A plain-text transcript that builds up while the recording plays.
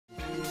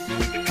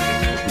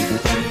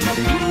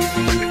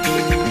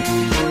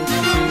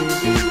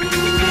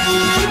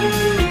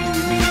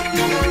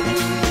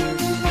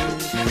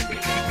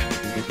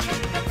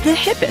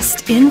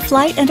hippest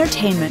in-flight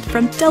entertainment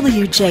from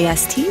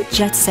WJST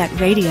Jet Set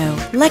Radio,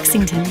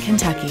 Lexington,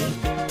 Kentucky.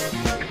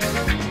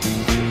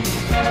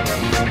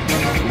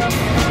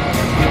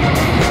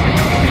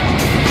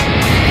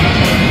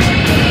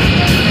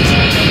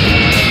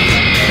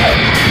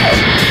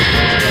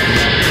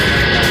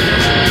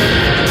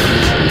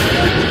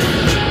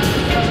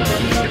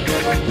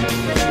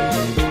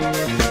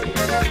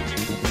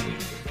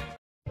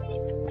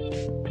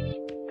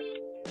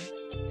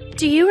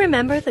 Do you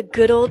remember the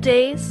good old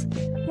days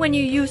when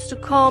you used to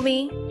call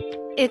me?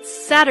 It's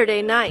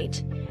Saturday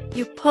night.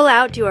 You pull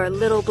out your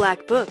little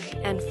black book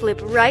and flip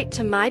right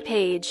to my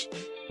page.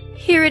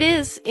 Here it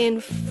is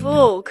in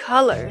full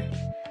color.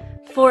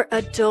 For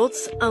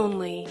adults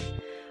only.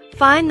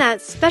 Find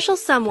that special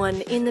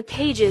someone in the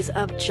pages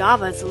of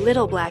Java's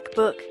Little Black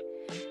Book,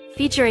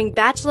 featuring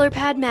Bachelor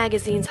Pad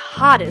Magazine's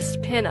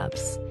hottest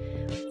pinups.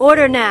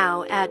 Order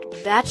now at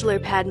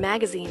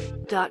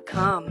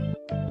bachelorpadmagazine.com.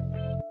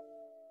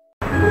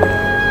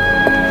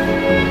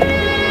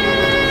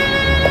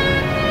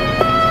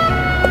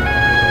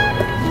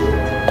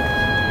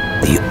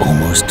 The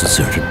almost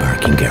deserted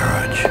parking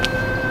garage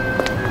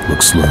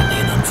looks lonely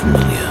and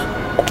unfamiliar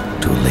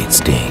to a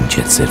late-staying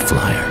jet-set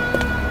flyer.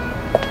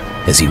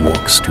 As he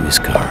walks to his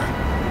car,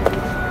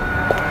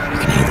 you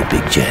can hear the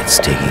big jets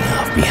taking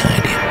off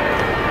behind him.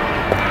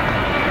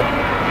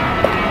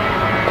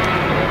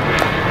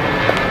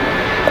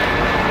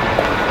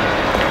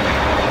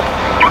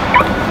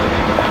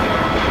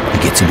 He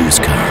gets into his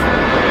car.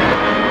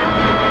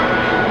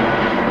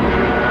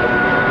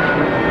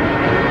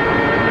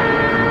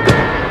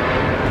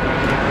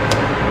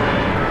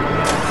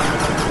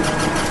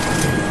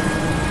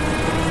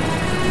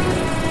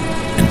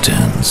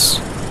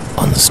 Turns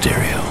on the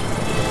stereo.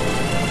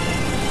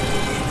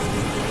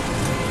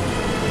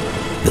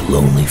 The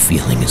lonely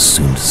feeling is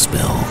soon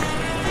dispelled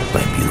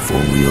by beautiful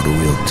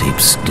reel-to-reel tape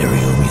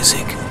stereo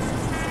music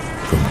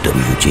from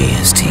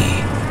WJST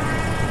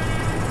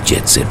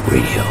Jet Set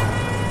Radio.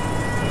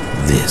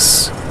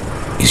 This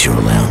is your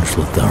lounge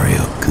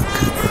Lothario Coop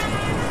Cooper,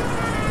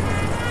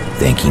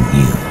 thanking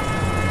you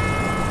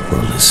for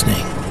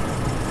listening.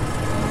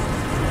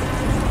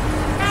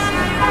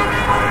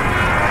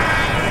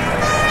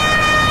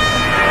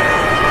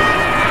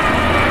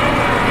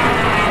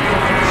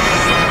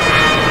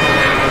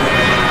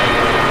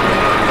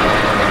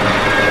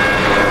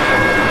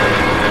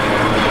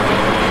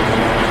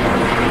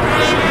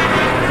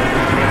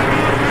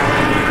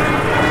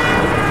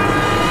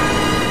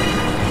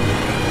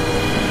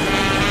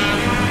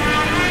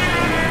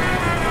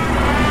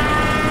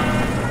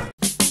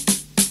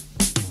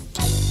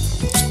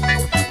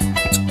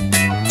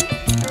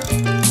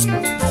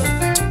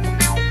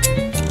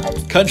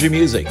 Country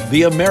Music,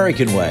 The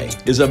American Way,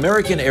 is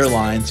American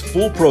Airlines'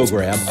 full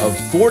program of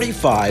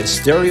 45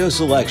 stereo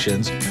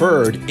selections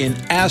heard in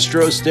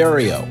Astro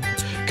Stereo.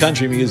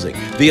 Country Music,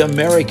 The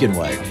American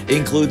Way,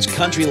 includes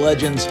country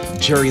legends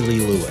Jerry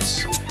Lee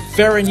Lewis,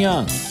 Farron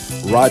Young,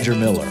 Roger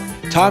Miller,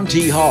 Tom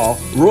T. Hall,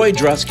 Roy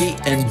Drusky,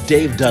 and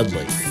Dave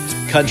Dudley.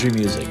 Country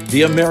Music,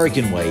 The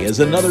American Way is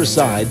another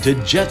side to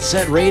Jet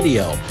Set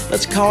Radio.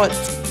 Let's call it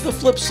the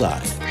flip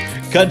side.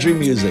 Country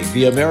Music,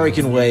 The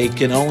American Way,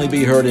 can only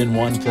be heard in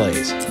one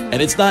place.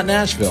 And it's not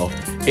Nashville,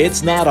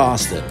 it's not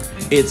Austin,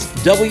 it's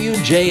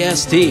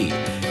WJST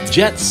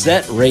Jet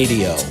Set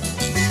Radio.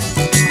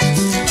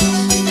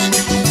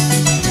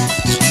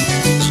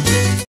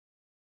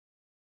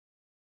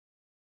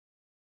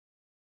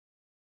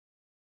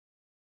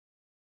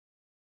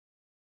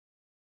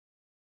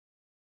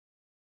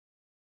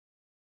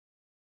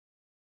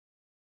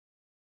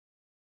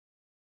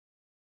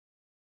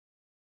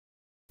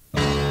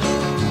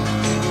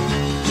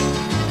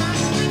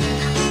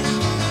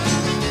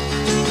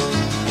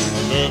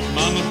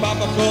 Mom and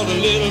Papa called a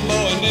little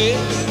boy Ned,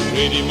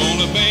 laid him on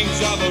the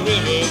banks of a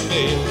river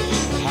bed.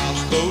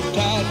 Houseboat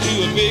tied to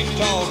a big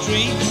tall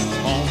tree,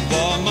 home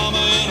for Mama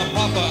and a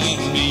Papa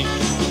and me.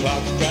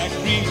 Clock struck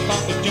 3,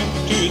 Papa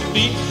jumped to his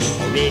feet.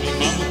 Already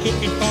Mama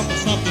cooking Papa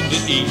something to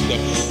eat.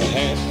 At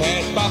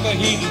 1/2 Papa,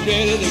 he's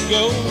ready to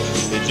go.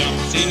 The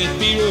jumps in his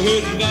Peter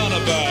hood and down a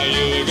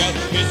bayou. Got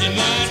the fishing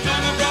line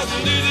strung across the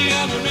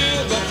Louisiana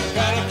River.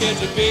 Gotta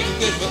catch a big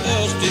fish for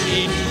us to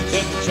eat.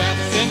 Set the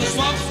traps in the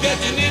swamps,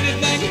 catching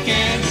anything you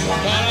can.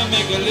 Gotta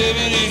make a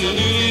living, he's a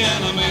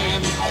Louisiana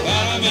man.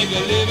 Gotta make a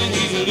living,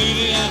 he's a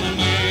Louisiana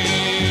man.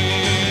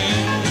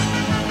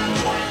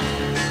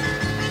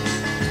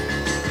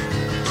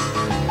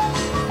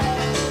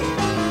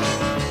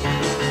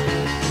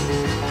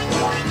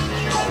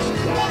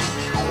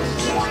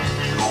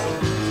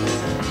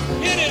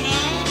 Hit it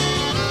now.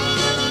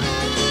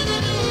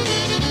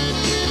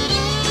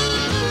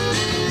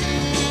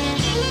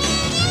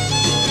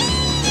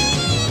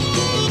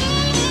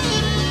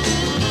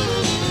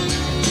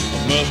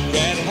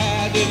 Muskrat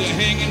hide is a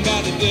hanging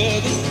by the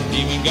dozen.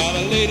 Even got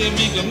a lady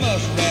make a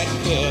muskrat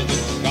cousin.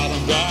 Got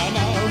them dry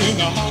now in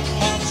the hot,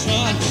 hot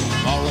sun.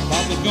 All the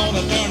papa's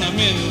gonna turn them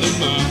into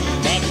mud.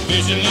 Got the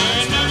fishing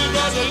line down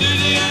across the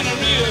Louisiana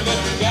River.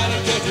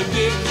 Gotta catch a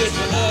big fish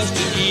for us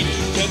to eat.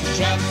 Set the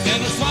traps in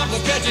the swamp, for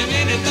catching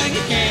anything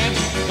he can.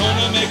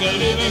 Gonna make a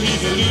living,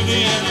 he's a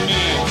Louisiana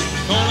man.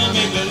 Gonna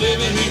make a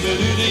living, he's a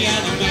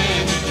Louisiana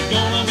man.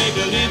 Gonna make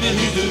a living,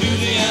 he's a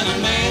Louisiana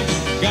man.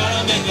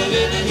 Gotta make a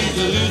living, he's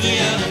a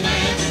Louisiana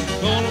man.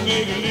 Gonna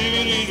make a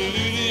living, he's a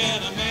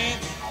Louisiana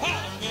man.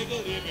 Gotta make a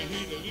living,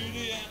 he's a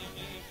Louisiana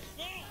man.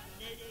 Gonna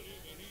make a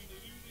living, he's a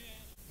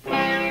Louisiana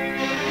man.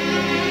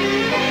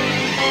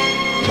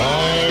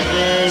 My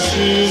grass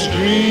is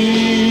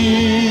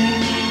green,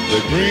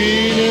 the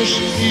greenest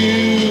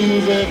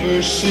you've ever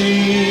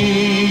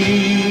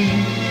seen.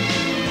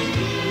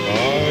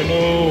 I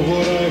know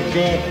what I've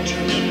got,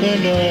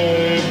 and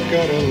I've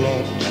got a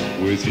lot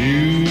with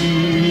you.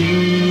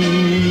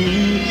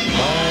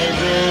 My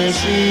grass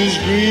is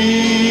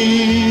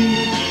green,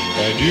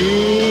 and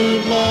you're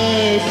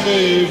my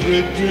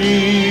favorite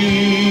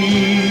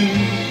green.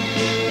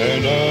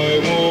 And I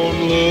won't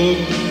look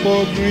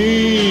for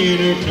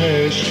greener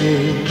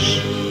pastures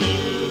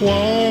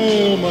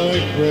while my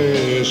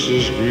grass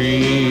is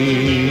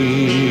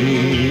green.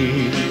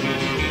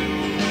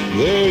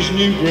 There's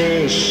new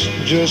grass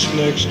just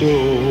next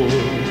door,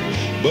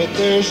 but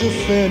there's a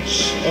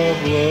fence of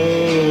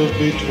love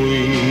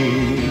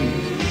between.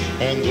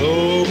 And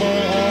though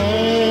my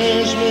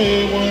eyes may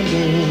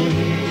wander,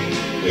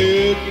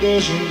 it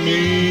doesn't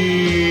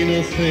mean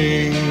a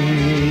thing.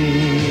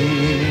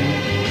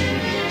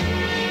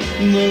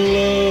 The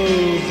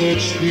love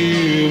that's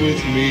here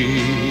with me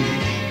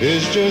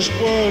is just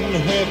one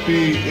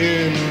happy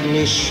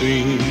endless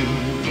scene.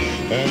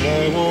 And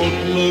I won't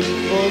look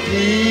for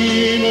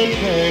greener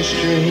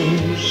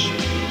pastures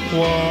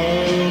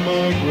while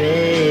my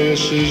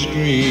grass is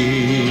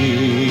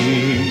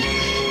green.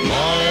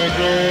 My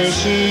grass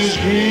is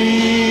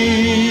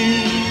green,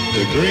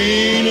 the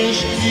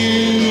greenest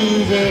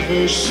you've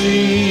ever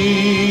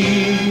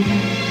seen.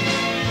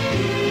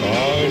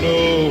 I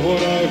know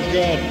what I've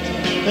got,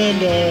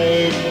 and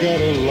I've got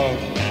a lot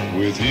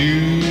with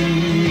you.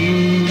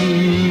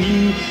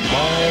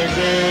 My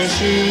grass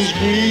is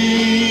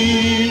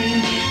green,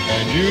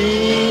 and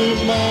you're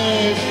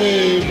my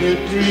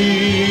favorite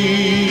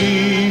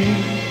green.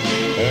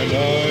 And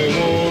I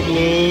won't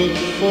look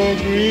for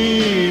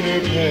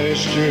greener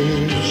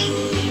pastures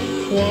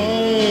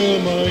while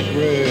my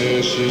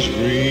grass is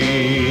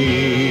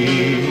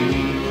green.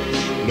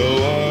 No,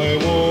 I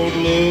won't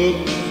look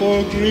for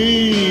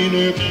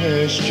greener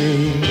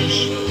pastures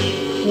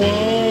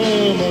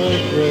while my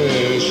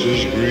grass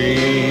is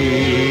green.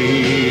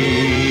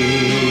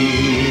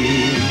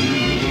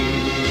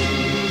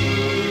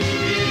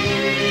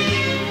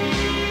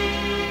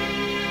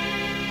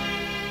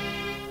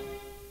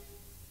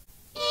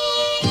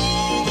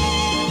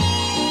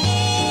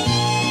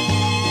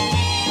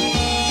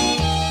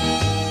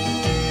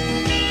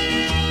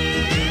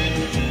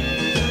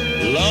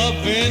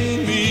 Loving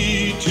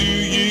me to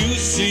you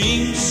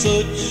seems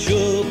such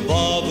a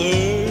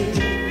bother.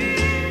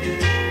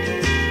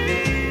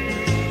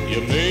 You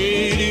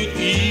made it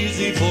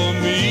easy for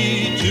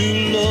me to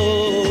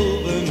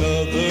love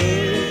another.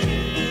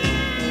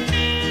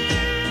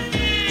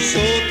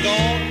 So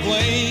don't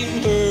blame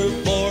her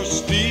for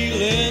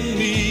stealing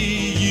me,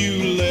 you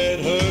let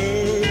her.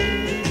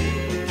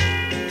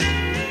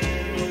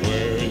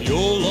 Where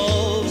your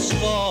love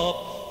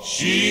stopped,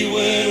 she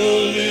went a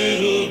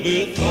little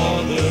bit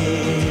farther.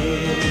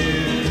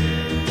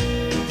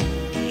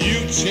 You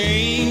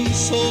changed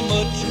so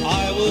much,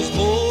 I was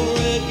more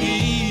at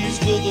ease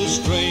with a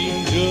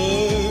stranger.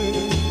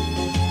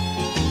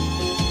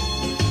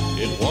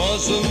 It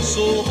wasn't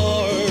so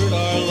hard,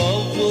 our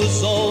love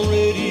was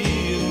already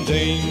in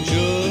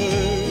danger.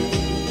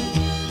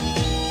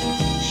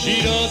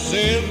 She does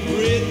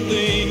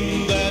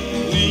everything that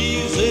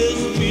pleases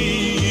me,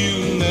 you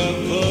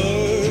never.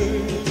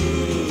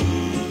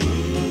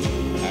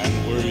 And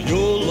where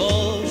your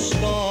love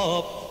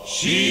stopped,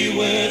 she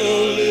went a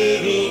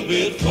little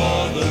bit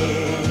farther.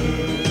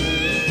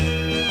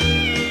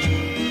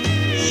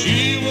 She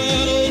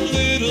went a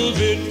little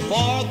bit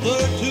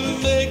farther to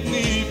make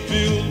me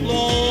feel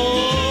loved.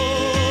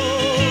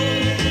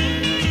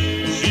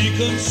 She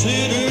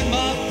considered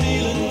my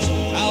feelings,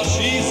 how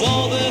she's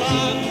all that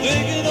I'm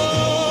thinking of.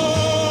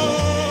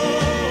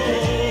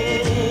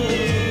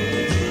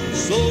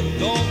 So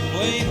don't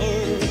blame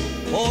her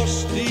for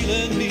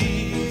stealing me,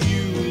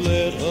 you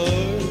let her.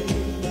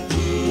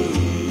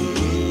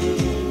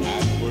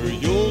 And where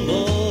your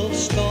love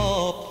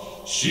stopped,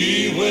 she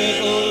went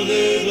a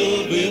little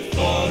bit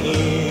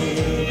farther.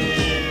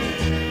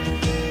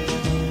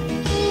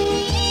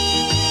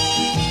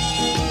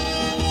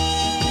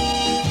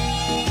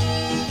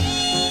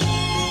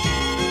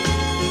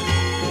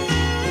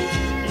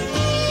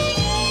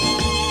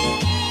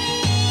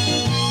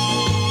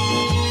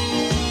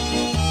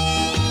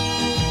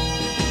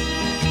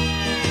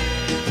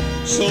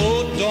 So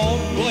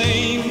don't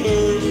blame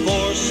her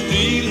for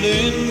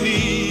stealing me,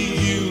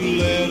 you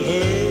let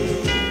her.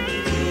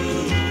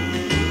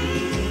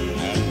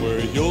 And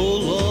where your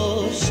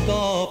love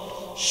stopped,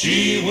 she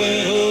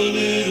went a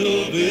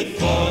little bit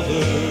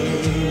farther.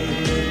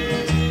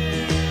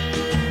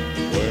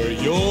 Where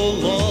your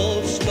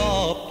love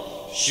stopped,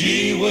 she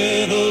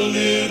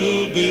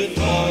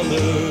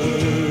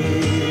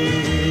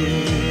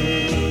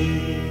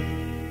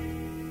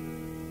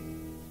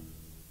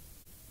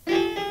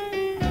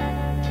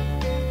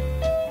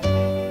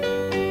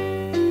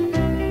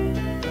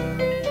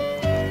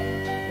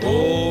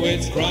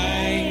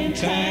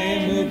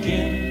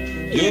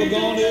you're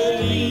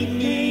gonna leave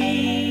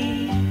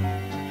me.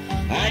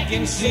 I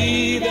can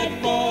see that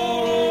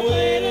far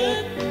away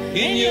look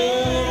in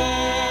your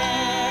eyes.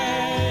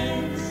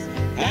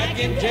 I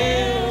can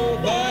tell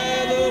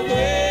by the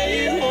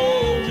way you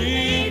hold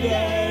me,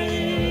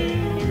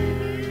 darling,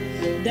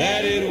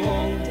 that it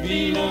won't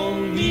be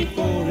long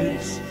before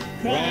it's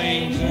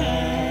crying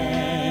time.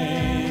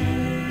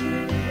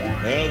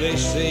 Well, they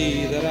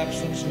say that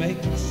absence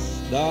makes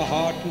the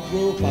heart to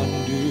grow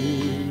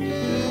fonder,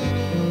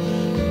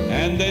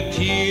 and that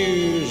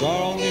tears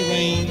are only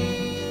rain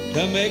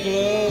to make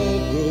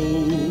love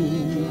grow.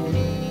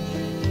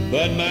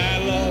 But my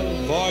love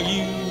for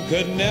you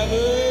could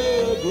never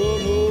grow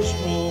no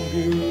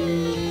stronger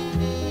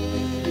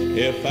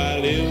if I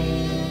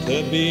lived to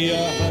be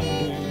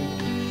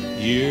 100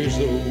 years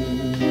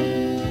old.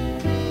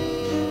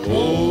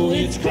 Oh,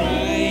 it's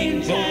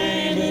crying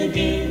time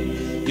again,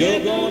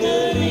 you're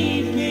gonna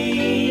leave me.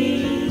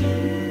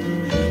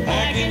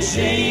 I can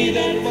see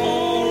that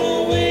far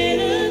away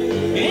look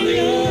in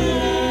your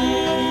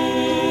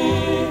eyes.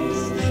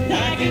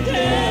 I can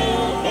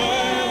tell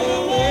by the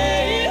way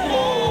you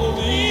hold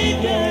me,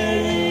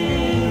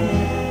 darling,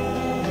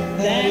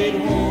 that it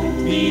won't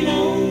be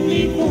long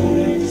before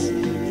it's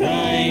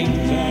crying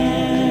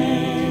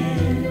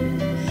time.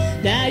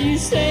 Now you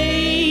say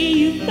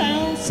you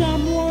found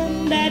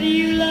someone that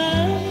you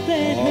love,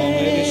 baby. Oh,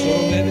 maybe so,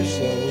 maybe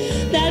so.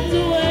 That's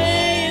the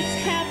way it's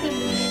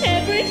happened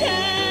every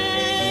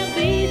time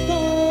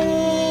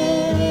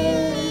before.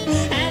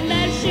 And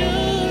as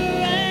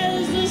sure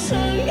as the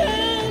sun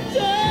comes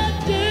up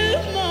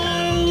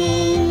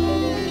tomorrow,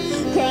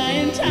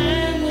 crying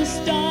time will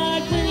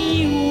start when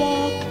you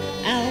walk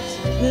out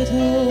the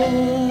door.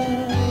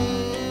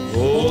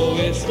 Oh,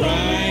 it's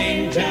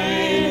crying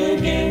time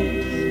again,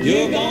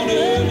 you're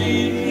gonna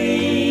leave me.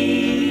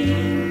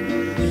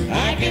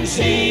 I can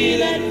see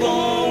that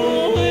far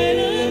away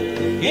look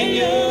in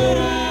your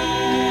eyes.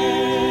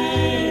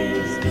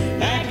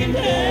 I can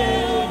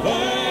tell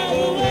by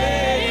the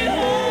way you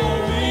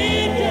hold me,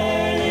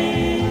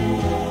 darling,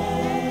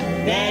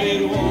 that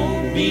it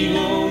won't be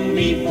long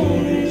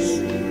before it's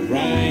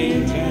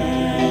crying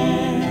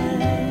time.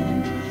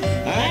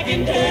 I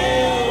can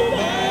tell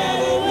by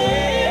the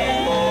way you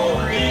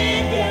hold me,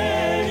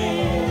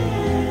 darling,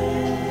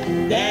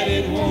 that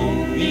it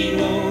won't be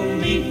long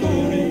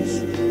before it's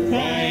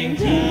crying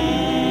time.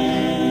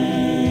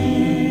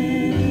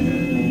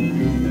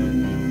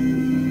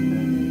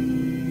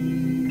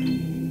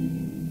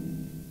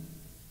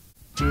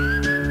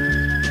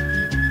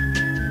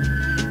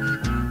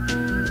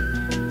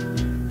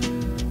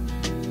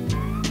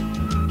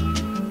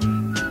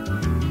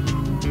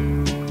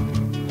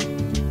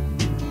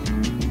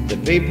 The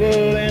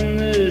people in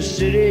the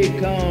city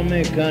call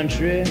me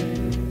country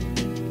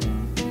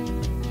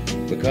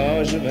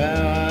because of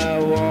how I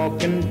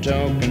walk and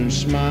talk and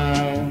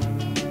smile.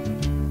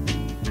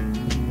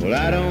 Well,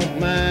 I don't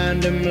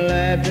mind them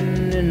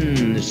laughing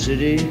in the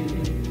city,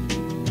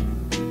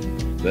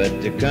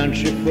 but the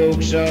country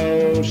folks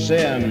all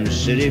say I'm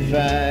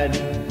city-fied.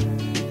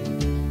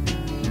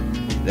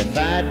 The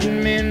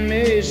fighting men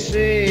may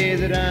say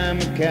that I'm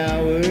a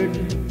coward,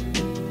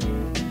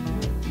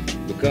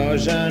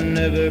 because I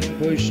never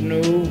push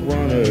no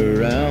one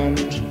around.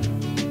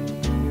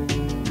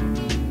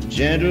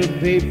 Gentle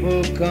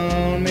people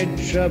call me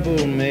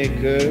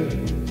troublemaker,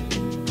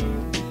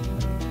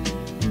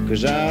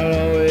 'cause I'll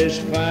always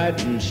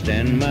fight and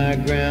stand my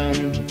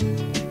ground.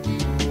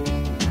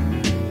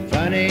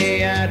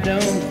 Funny I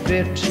don't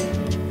fit,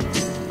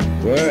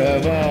 where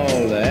have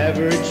all the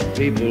average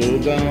people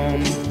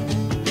gone?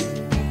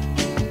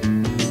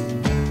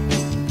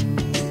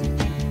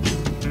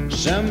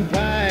 Some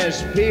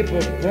pious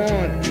people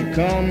point and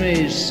call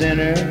me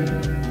sinner,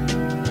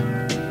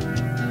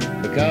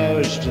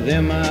 because to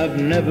them I've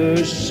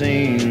never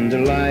seen the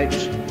light.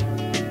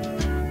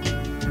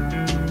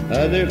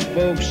 Other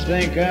folks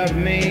think of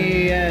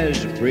me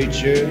as a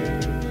preacher.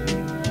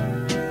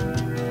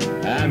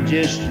 I'm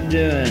just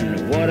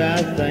doing what I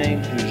think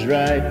is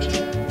right.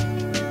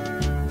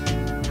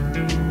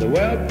 The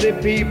wealthy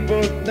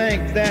people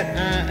think that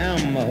I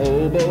am a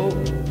hobo,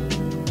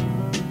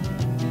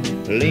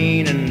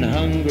 lean and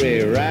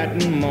hungry,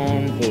 writing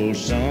mournful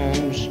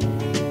songs.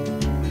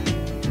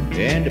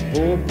 And the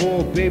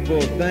poor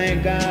people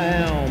think I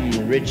am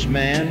a rich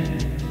man,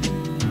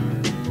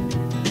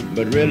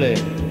 but really,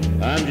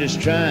 I'm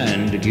just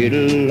trying to get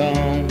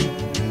along.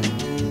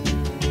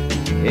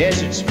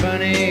 Yes, it's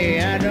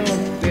funny I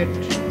don't fit.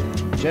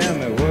 Tell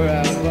me, where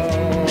have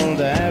all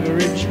the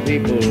average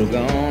people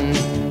gone?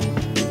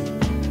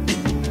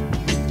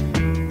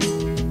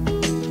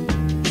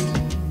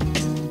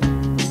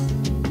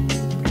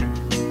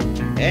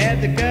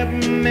 And the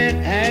government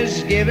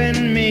has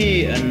given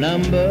me a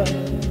number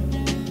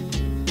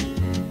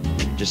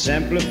to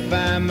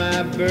simplify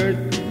my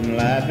birth and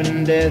life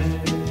and death.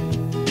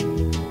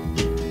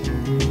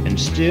 And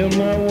still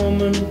my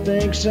woman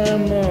thinks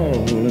I'm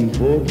all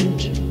important,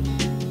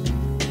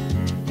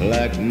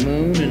 like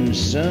moon and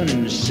sun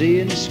and sea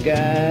and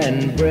sky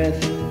and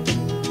breath.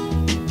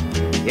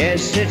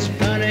 Yes, it's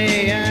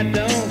funny I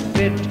don't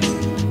fit.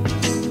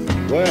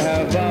 Where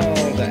have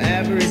all the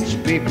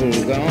average people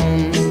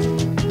gone?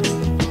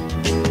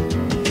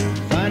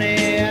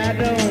 Funny I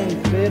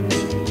don't fit.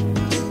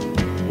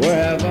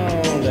 Where have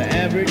all the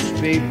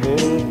average people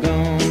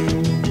gone?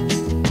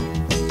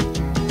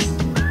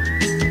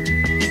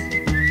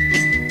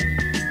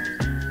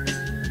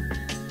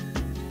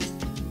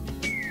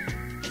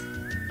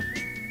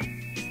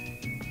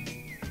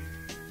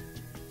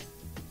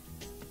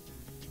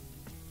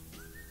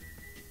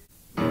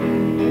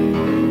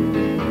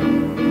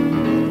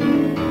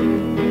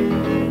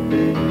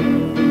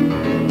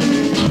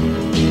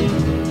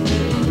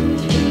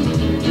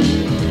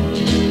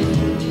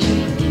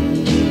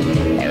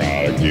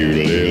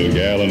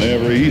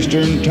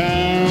 Eastern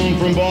town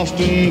from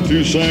Boston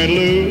to St.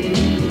 Louis.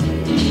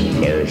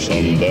 There's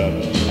some that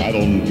I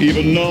don't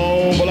even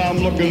know, but I'm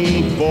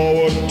looking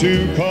forward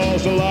to,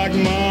 'cause I like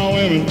my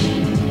women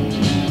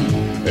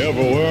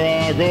everywhere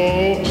I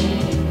go.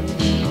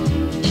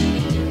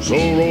 So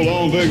roll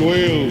on big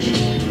wheels,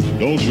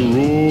 don't you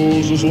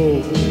roll so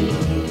slow.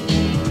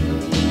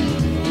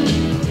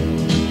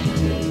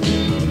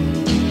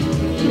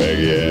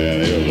 Peggy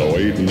Ann is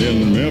waiting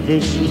in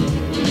Memphis,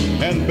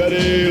 and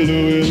Betty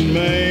Lou in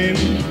Maine.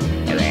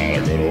 I got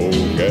a good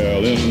old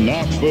gal in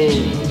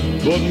Knoxville,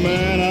 but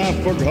man, I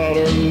forgot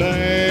her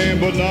name,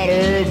 but not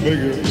her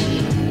figure.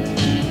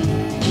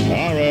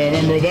 I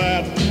remember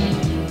that.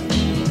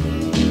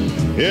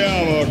 Yeah,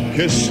 I'm a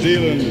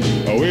kiss-stealing,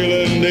 a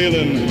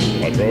wheeling-dealing,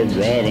 a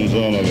truck-driving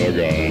son of a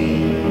gun.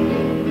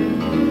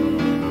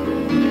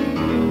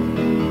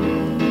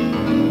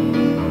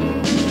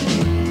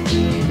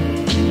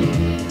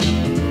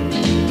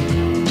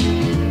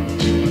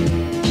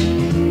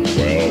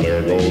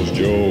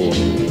 Joe,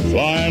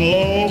 flying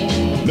low,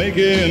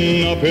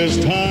 making up his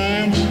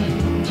time.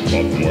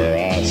 But from where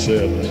I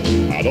sit,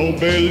 I don't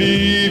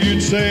believe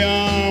you'd say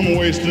I'm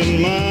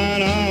wasting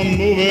mine. I'm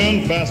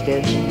moving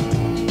faster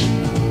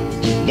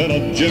than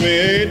a Jimmy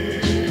 8.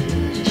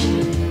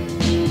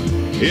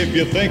 If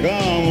you think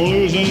I'm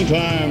losing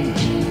time,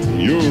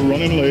 you're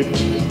running late.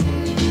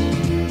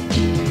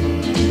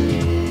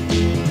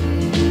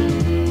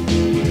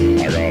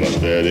 I got a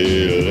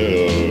steady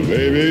little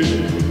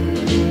baby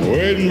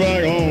waiting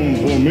back home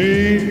for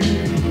me,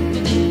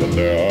 but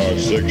there are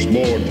 6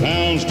 more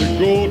towns to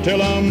go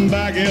till I'm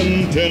back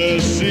in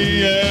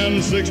Tennessee,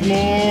 and 6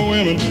 more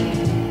women,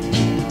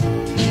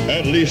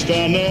 at least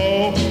I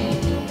know.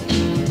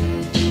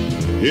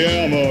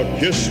 Yeah, I'm a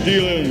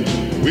kiss-stealing,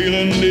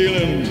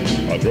 wheeling-dealing,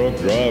 a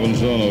truck-driving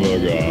son of a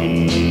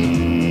gun.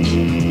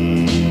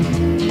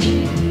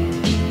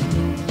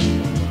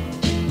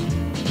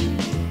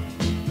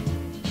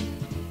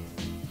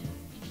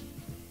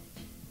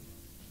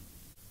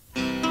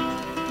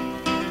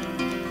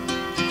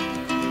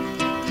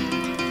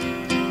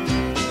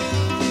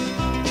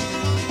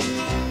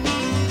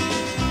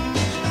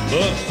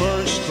 The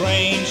first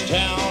strange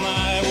town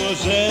I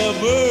was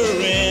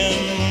ever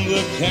in,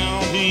 the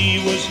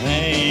county was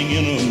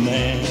hanging a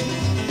man.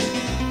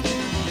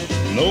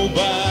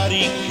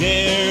 Nobody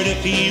cared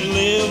if he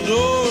lived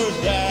or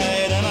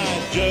died, and I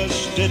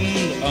just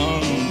didn't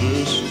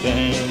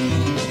understand.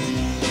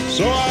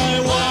 So I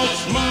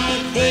washed my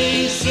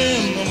face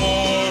in the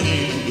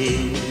morning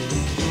dew,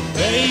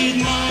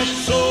 bathed my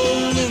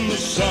soul in the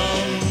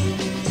sun,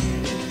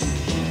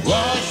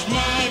 washed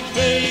my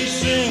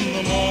face in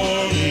the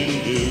morning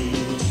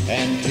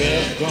and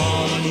kept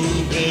on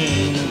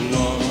moving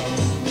along.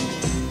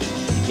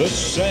 The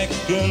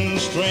second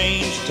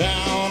strange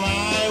town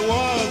I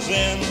was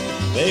in,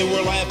 they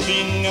were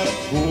laughing at a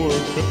poor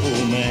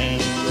crippled man,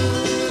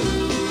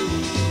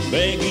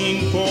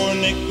 begging for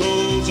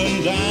nickels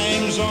and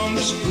dimes on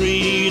the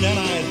street, and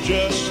I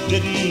just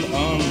didn't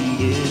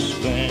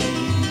understand.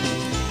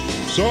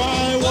 So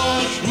I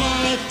washed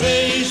my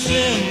face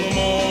in the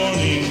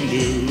morning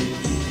dew,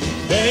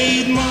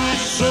 bathed my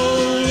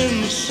soul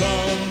in the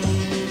sun,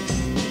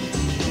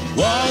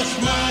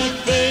 washed my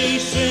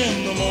face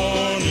in the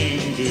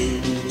morning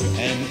dew,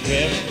 and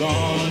kept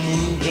on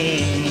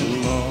moving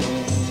along.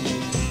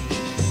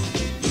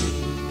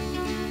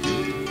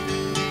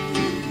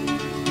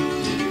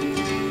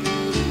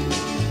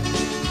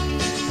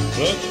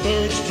 The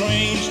third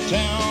strange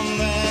town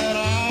that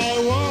I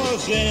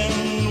was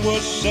in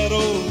was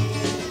settled,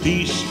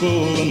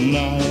 peaceful and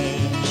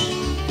nice.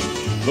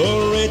 The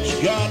rich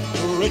got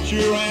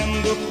richer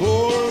and the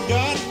poor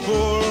got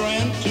poorer,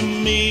 and to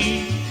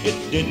me it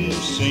didn't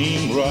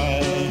seem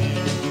right.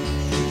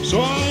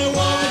 So I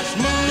washed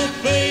my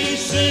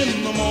face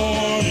in the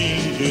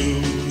morning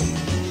dew,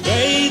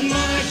 bathed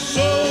my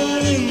soul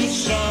in the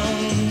sun,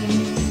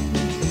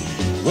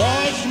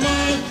 washed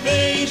my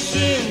face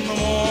in the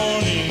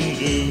morning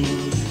dew,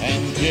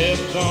 and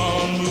kept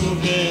on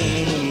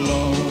moving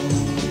along.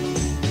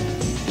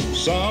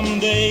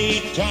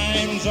 Someday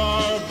times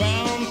are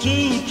bound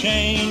to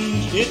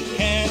change, it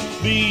can't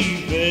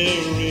be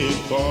very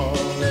far,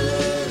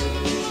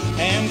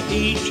 and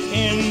each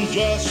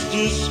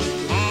injustice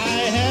I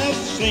have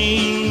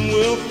seen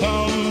will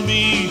come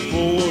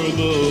before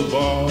the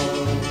bar.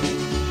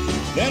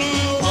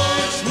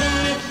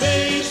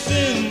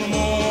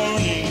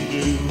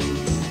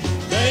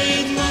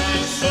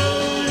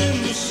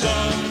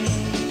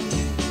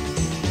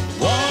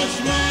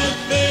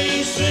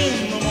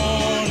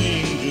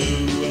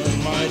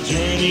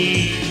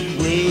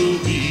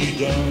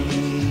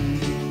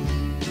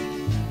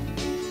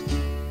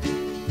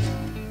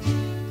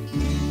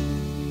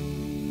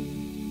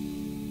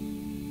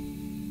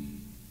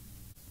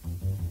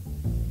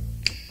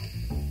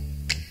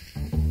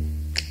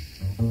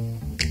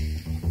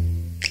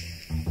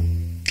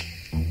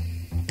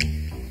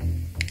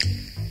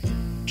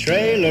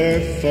 trailer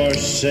for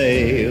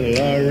sale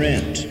or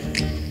rent,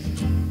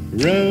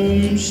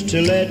 rooms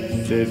to let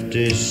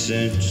 50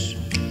 cents.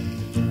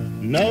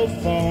 No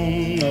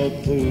phone, no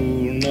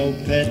pool, no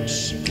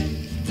pets.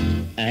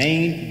 I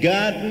ain't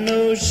got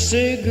no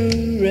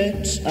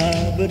cigarettes,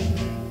 but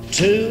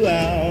 2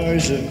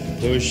 hours of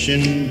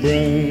pushing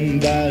broom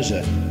buys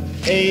a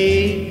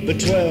 8 by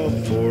 12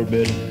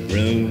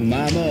 4-bedroom.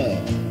 I'm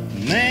a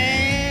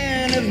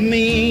man of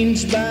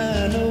means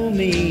by no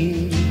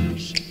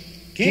means,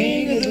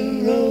 king of the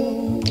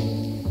road.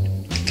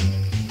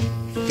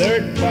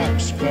 3rd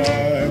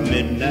boxcar,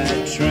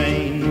 midnight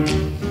train,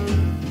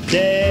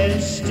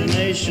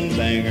 destination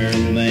Bangor,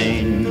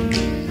 Maine.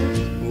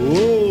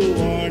 Old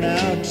worn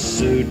out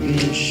suit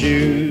and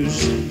shoes,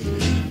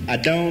 I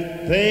don't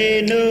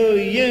pay no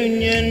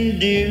union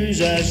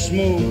dues. I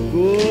smoke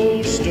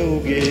old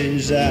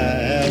stogies I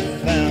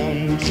have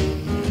found,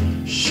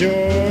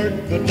 short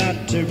but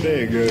not too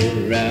big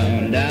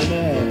around. I'm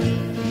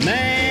a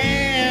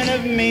man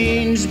of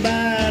means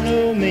by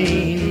no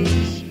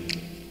means,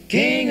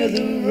 king of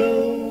the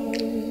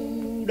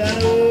road. I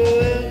know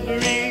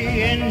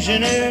every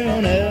engineer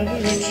on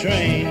every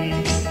train,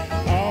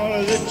 all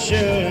of the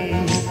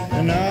children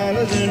and all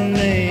of their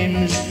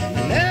names,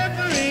 and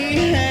every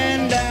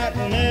handout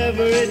in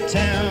every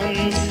town,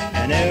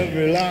 and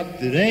every lock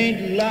that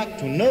ain't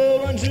locked when no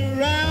one's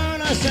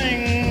around. I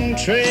sing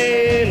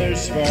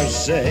trailers for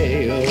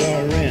sale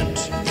or rent,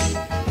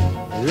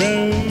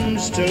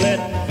 rooms to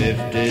let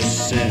 50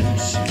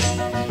 cents.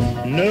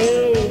 No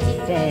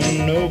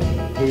phone, no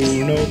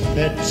pool, no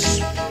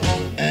pets.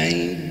 I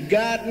ain't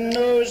got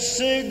no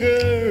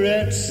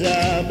cigarettes,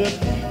 but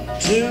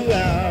 2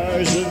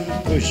 hours of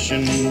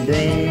pushing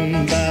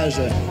broom buys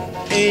a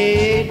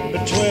 8 by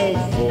 12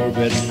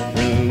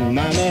 4-bedroom.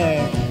 I'm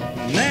a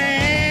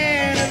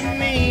man of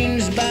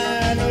means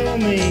by no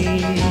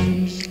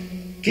means,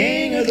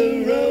 king of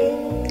the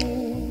road.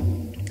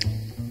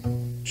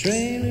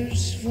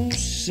 Trailers for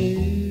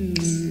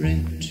sale,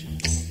 rent,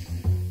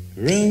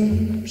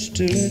 rooms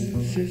to let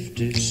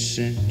 50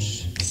 cents.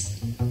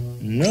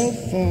 No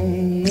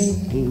phone, no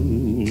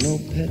pool, no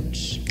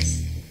pets.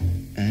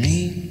 I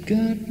ain't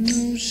got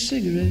no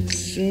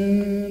cigarettes,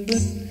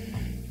 but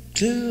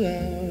 2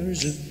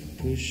 hours of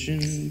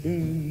pushing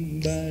broom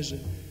buys a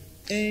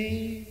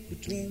 8 by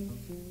 12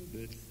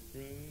 4-bedroom.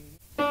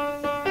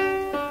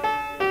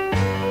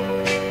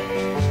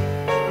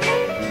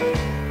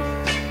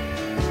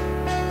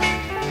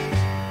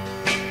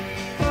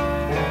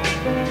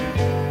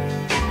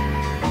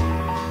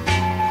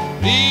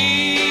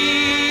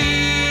 Please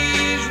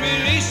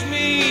release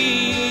me,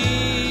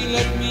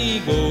 let me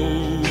go.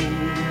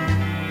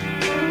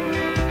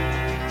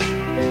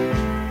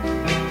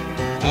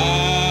 I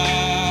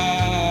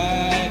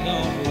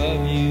don't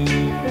love you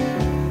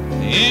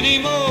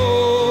anymore.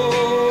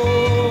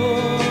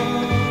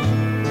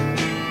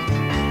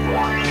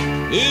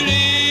 To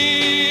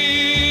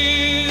live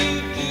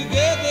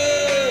together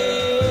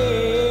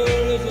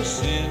is a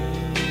sin.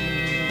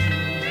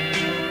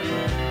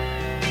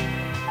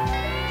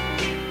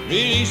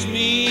 Release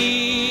me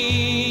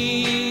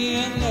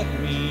and let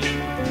me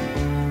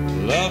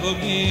love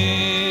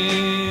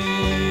again.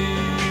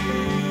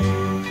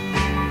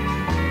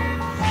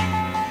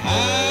 I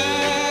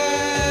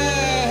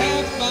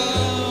have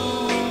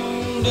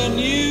found a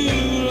new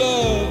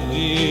love,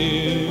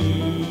 dear,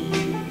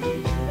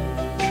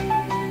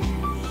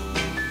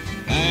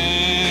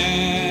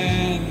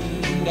 and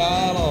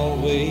I'll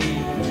always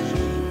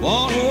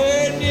want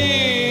her near.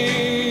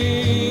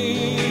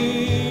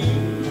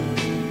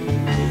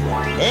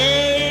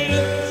 Her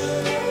lips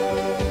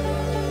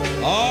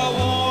are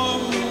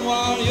warm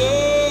while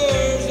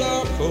yours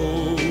are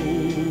cold.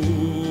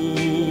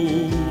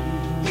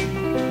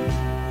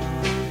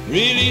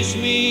 Release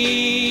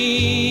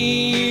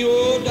me,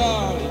 oh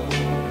darling,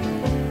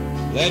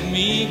 let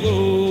me go.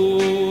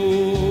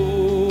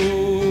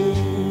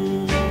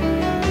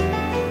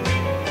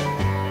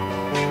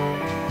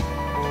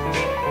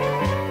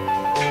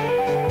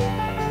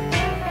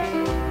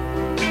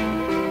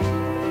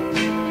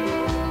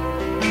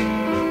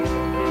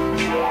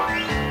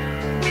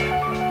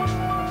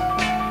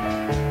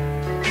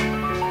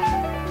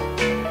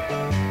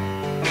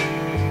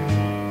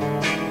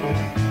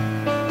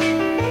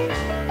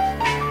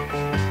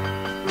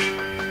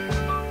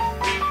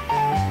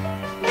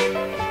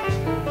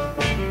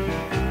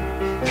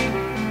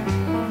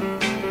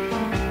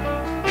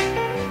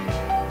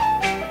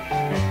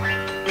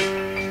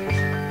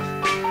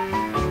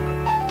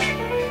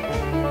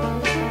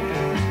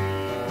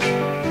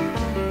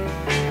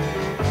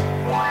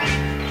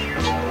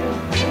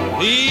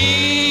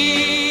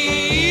 Please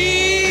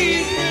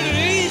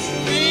release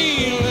me,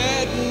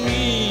 let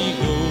me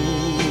go.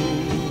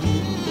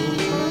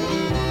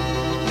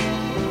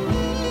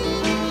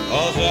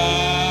 'Cause I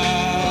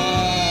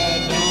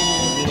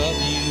don't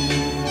love you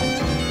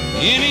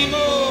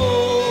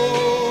anymore.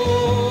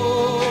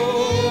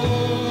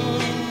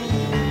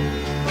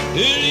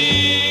 To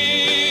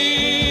live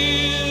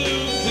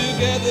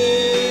together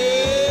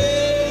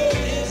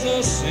is a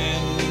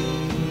sin.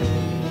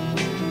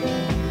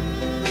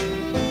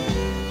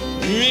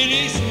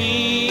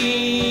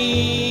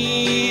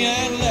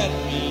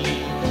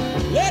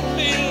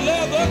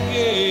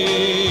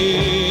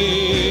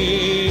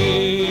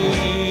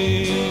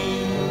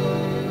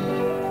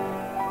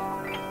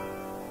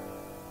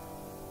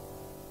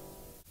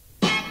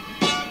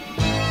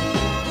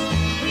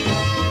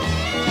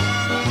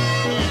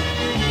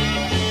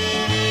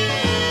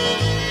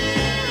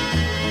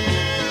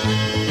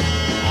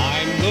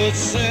 the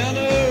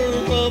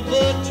center of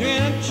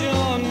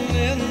attention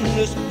in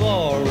this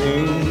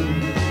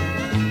barroom.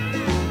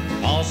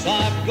 'Cause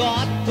I've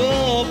got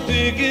the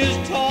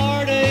biggest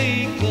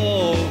heartache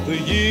of the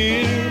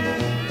year.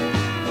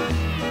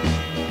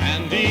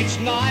 And each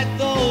night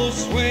those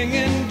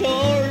swinging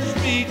doors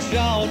reach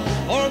out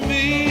for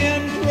me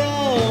and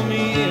draw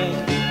me in.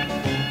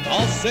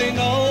 I'll say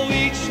no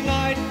each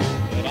night,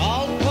 but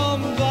I'll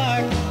come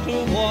back to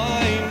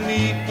wind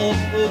me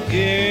up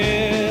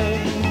again.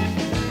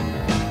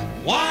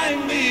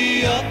 Wind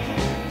me up,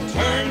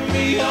 turn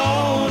me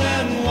on,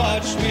 and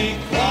watch me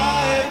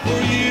cry for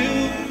you.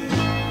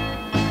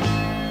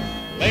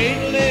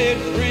 Lately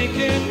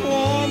drinking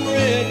warm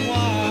red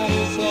wine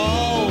is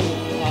all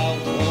I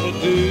wanna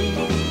do.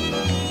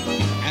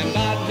 And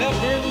I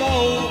never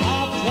know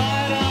how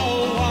tight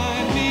I'll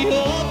wind me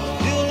up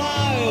till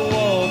I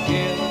walk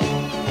in.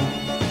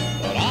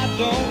 But I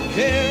don't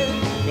care,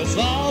 'cause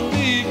I'll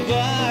be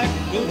back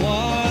to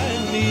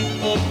wind me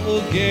up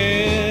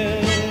again.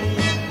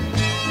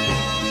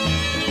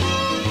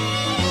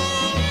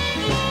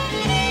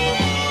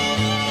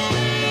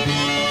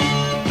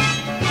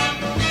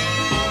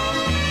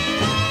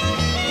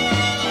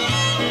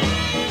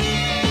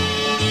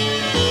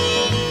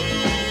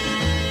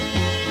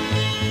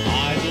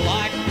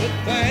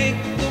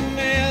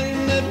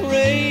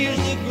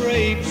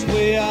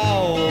 Way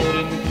out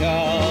in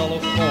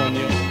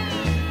California,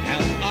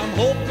 and I'm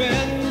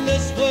hoping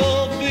this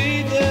will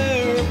be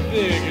their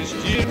biggest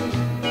year.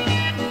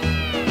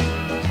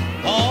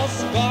 All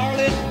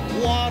scarlet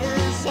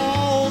water's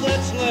all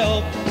that's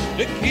left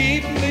to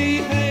keep me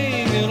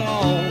hanging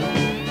on,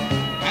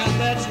 and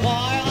that's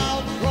why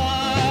I'll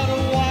try to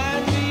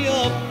wind me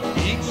up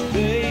each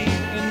day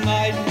and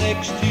night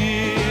next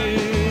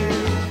year.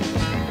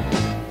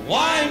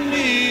 Wind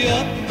me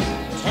up,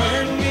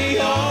 turn me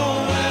on,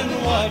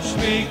 watch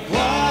me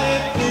cry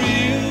for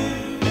you.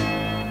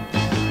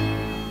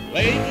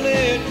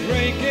 Lately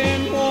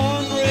drinking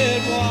warm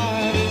red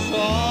wine is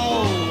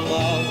all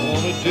I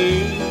wanna do.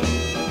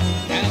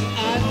 And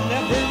I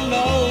never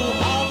know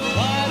how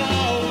tight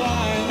I'll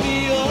wind me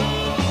up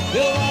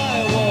till I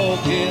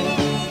walk in.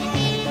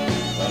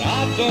 But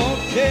I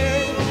don't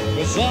care,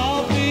 'cause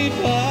I'll be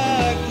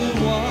back to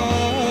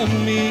wind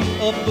me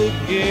up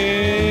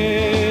again.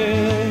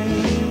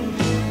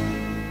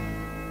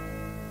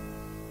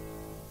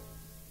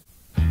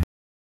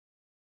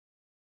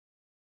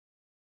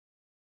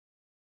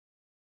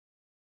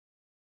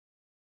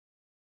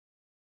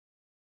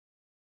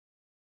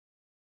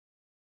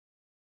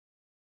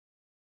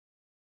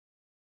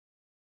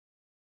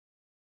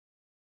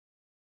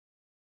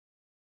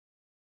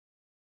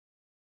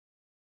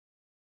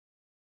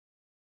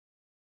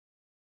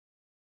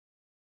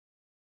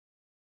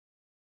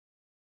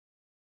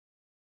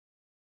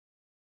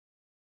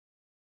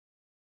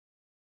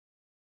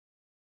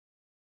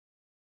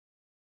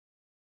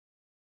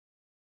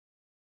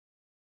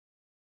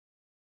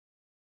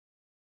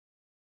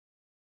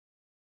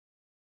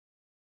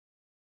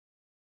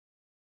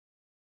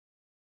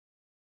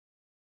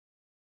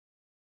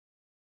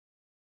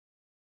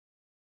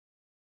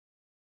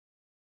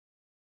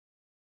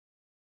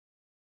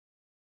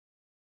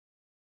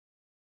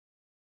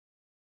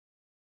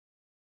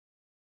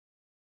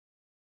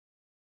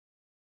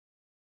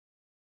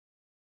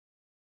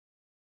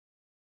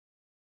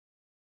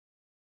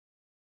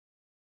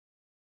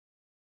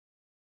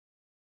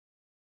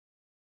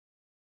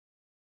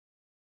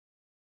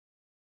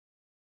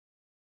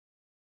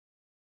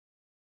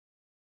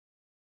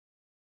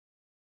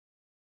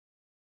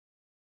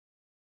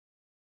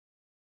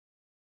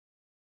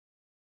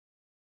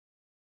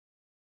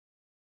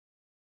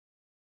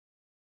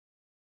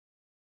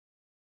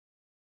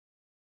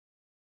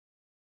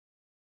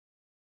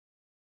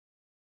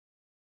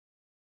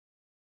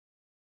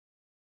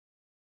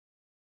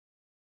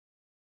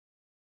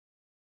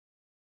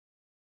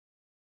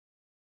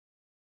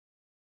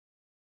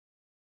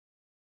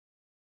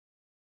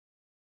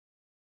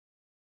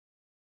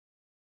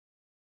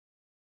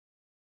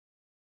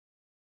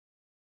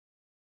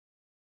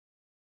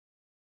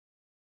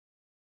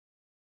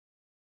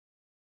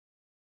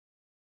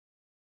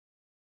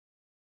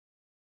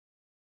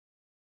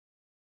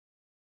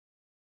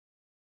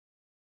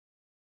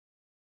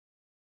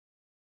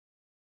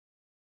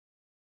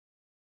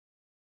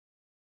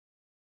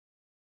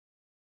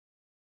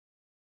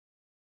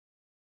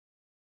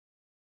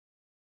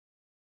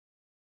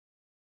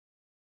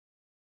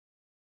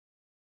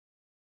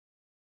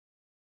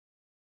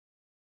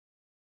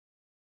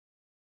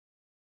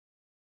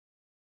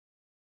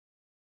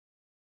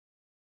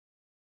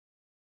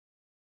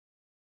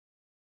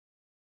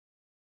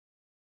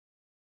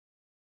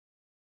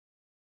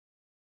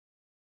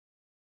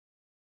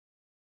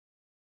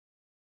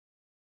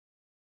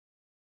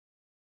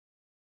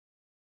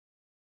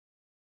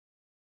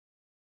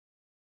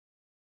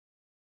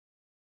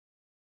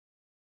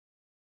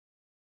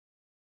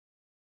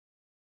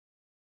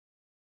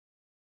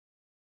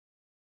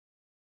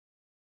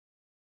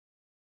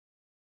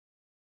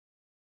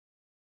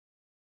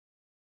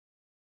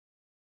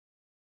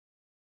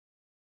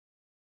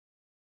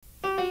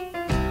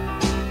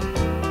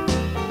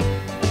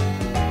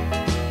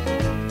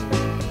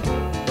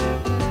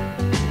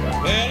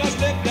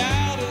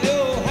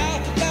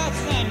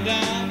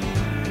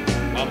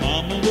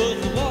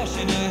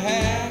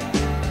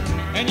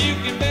 And you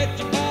can bet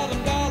your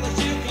bottom dollar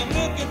she'll come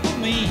looking for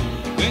me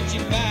when she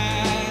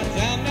finds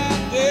I'm not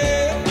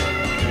there.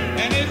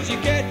 And if she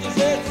catches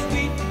that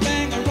sweet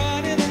thing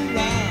running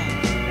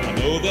around, I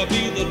know there'll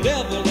be the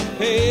devil to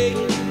pay.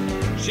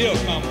 She'll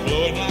come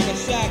flowing like a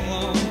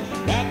cyclone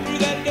right through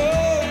that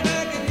door, and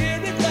I can hear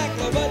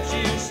exactly what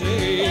she'll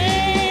say.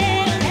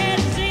 Well,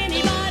 has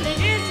anybody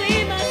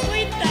seen my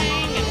sweet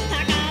thing? I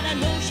got a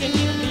notion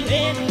you'll be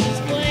heading this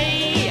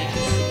way.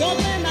 Go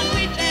when my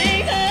sweet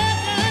thing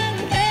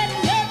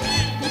heading up,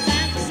 we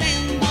find the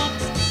sandbox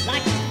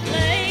like to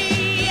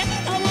play. I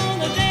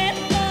wanna dance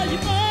for you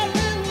for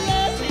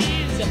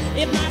roses.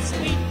 If my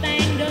sweet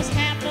thing does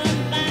happen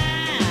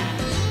by,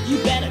 you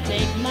better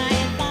take my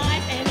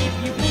advice, and if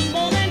you blink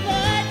more than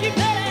what, you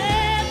better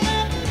have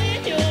something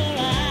in your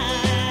eye.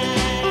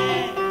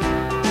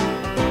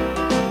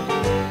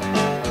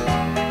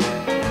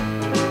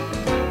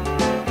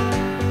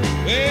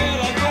 Well,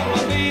 I got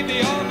my baby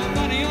all my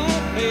money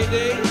on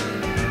payday,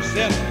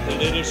 except the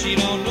little she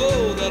don't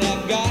know that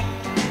I've got.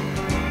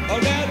 Oh,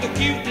 now the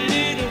cute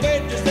little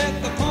waitress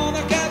at the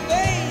corner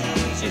cafe,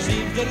 she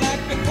seems to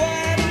like me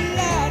quite a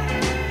lot.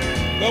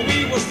 But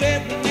we were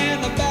sitting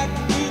in the back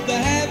booth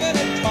having a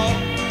talk.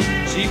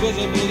 She was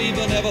a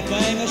believing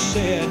everything I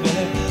said.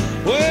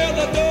 Well,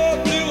 the door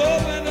blew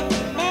open and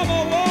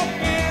Mama walked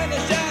in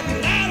and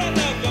shouting loud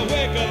enough to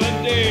wake her the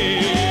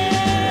day.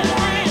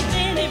 Has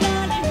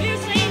anybody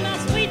seen my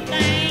sweet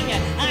thing?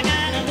 I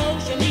got a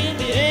notion he'll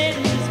be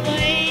heading this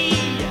way.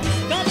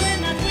 'Cause when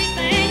my sweet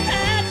thing's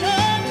out,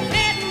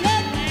 heading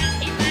up now,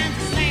 he finds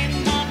a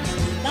sandbox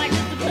like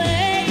to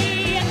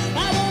play. I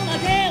wanna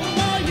tell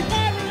all you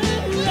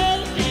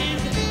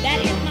roses that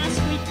if my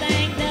sweet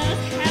thing does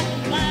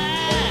happen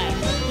by,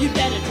 you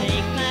better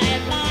take my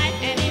advice,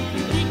 and if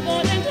you think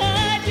more than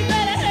twice, you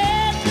better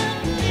have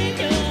something in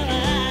your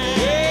eye.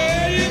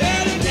 Well, you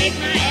better Take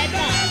my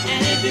advice,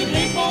 and if you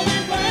blink more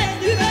than twice,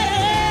 you better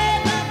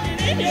have something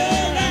in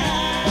your eye.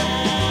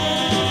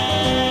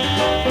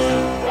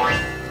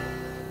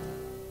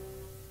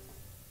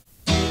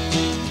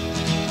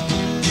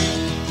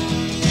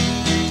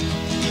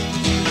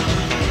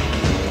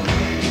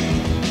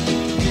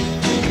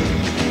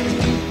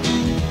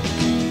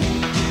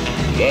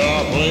 There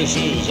are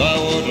places I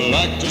would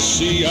like to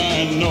see,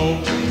 I know,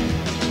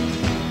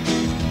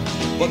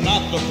 but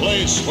not the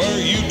place where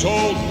you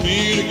told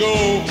me to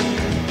go.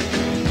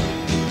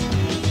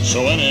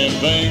 So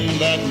anything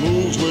that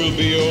moves will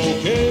be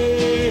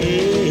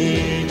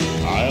okay.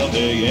 I'll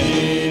take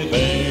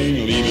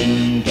anything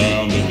leaving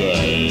town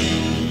today.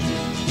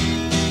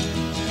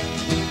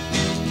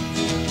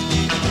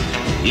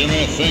 You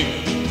may think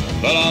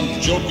that I'm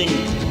joking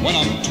when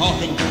I'm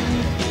talking,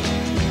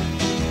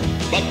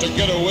 but to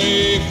get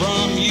away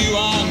from you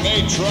I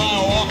may try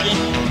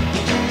walking.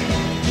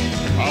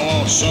 I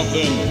want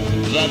something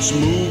that's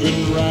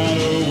moving right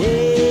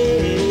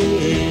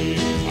away.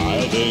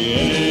 I'll take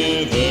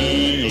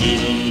anything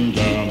leaving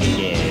town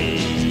today.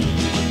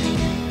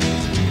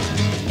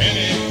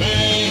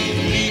 Anything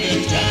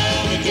leaving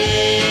town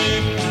today.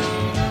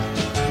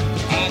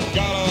 I've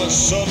got a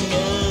sudden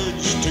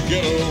urge to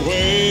get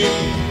away.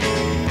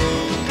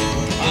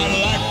 I'd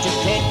like to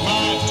cut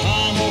my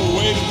time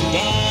waiting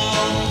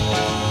down,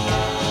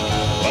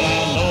 but I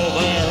know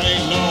there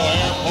ain't no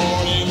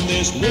airport in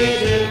this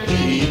little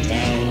bitty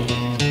town.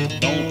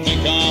 Don't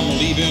think I'm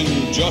leaving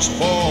just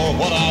for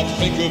what I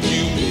think of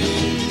you,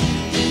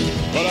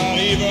 but I'd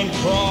even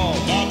crawl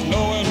not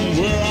knowing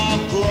where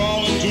I'm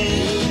crawling to.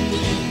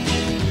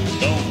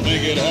 Don't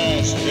think it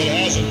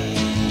hasn't,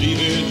 leave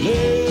it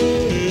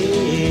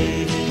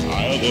late.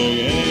 I'll do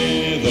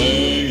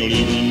anything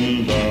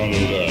leaving town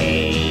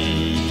today.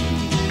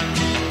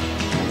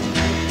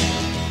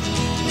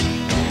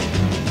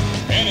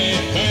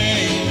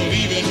 Anything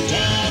leaving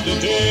town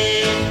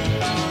today.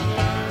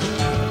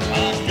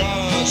 I've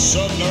got a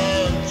sudden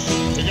urge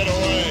to get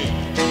away.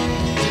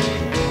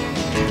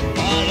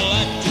 I'd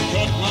like to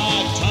cut my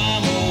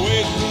time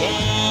waiting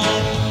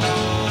down,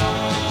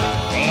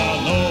 but I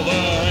know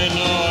there ain't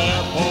no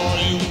airport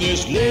in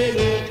this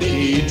little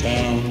bitty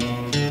town.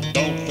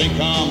 Don't think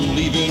I'm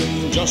leaving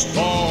just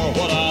for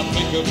what I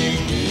think of you,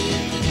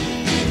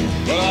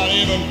 but I'd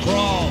even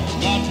crawl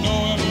not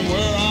knowing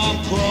where I'm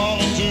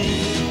crawling to.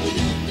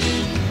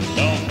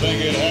 Don't think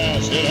it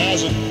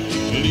hasn't,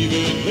 leave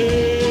it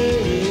there.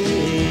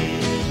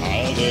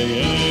 I'll take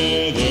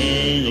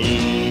anything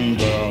leaving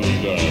town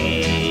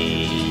today.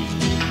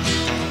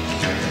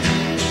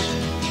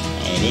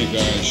 I think I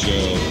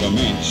shall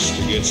commence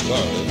to get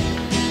started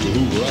to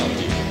hoover out of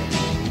here.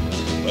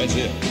 That's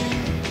it.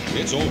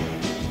 It's over.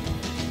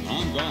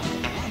 I'm gone.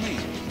 I'm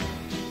in.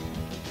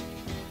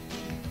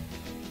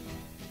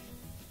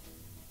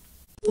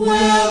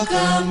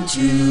 Welcome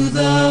to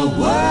the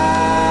world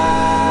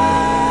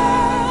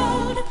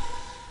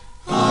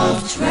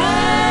of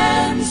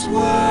Trans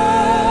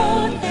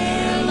World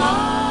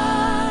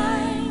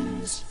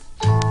Airlines.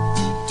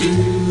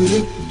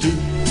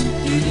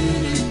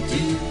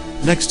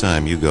 Next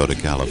time you go to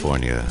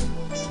California,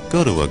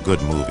 go to a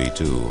good movie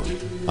too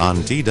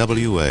on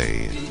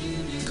TWA.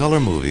 Color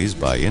movies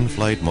by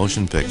In-Flight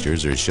Motion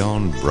Pictures are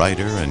shown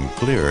brighter and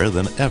clearer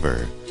than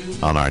ever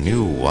on our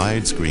new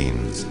wide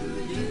screens.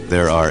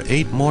 There are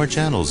 8 more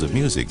channels of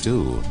music,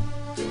 too.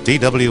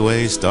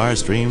 TWA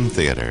Starstream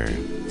Theater,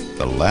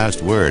 the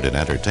last word in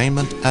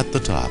entertainment at the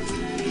top.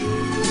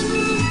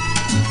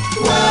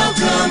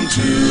 Welcome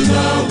to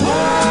the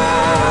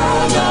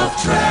world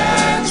of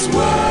Trans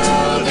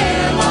World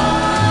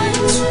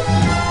Airlines.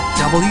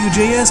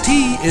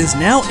 WJST is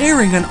now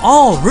airing on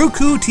all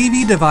Roku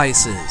TV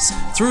devices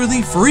through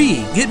the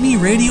free Get Me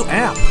Radio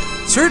app.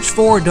 Search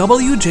for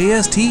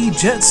WJST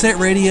Jet Set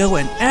Radio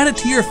and add it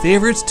to your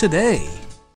favorites today.